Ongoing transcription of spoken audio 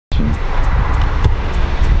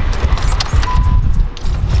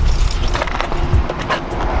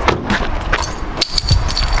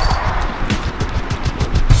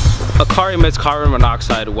car emits carbon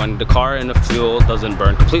monoxide when the car and the fuel doesn't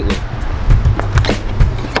burn completely.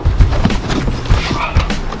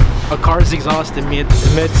 A car's exhaust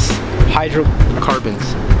emits hydrocarbons.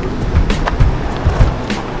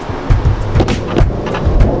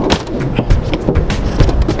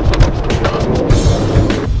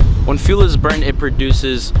 When fuel is burned, it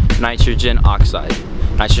produces nitrogen oxide.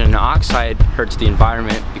 Nitrogen oxide hurts the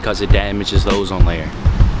environment because it damages the ozone layer.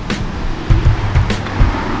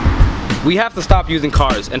 We have to stop using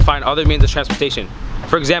cars and find other means of transportation.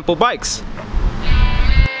 For example, bikes.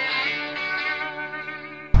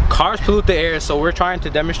 Cars pollute the air, so we're trying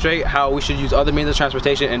to demonstrate how we should use other means of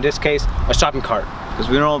transportation, in this case, a shopping cart. Because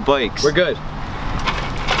we don't have bikes. We're good.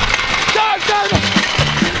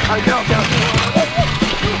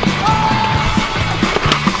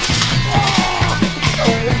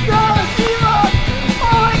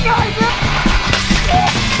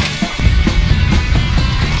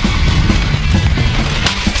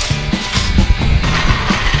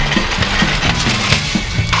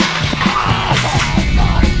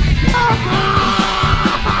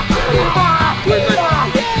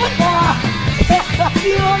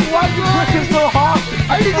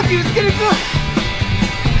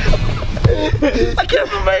 I can't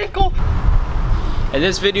feel my ankle. And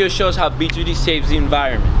this video shows how BeachDuty saves the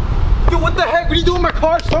environment. Yo, what the heck? What are you doing in my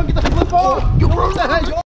car, son? Get the flip off. Yo, what the heck?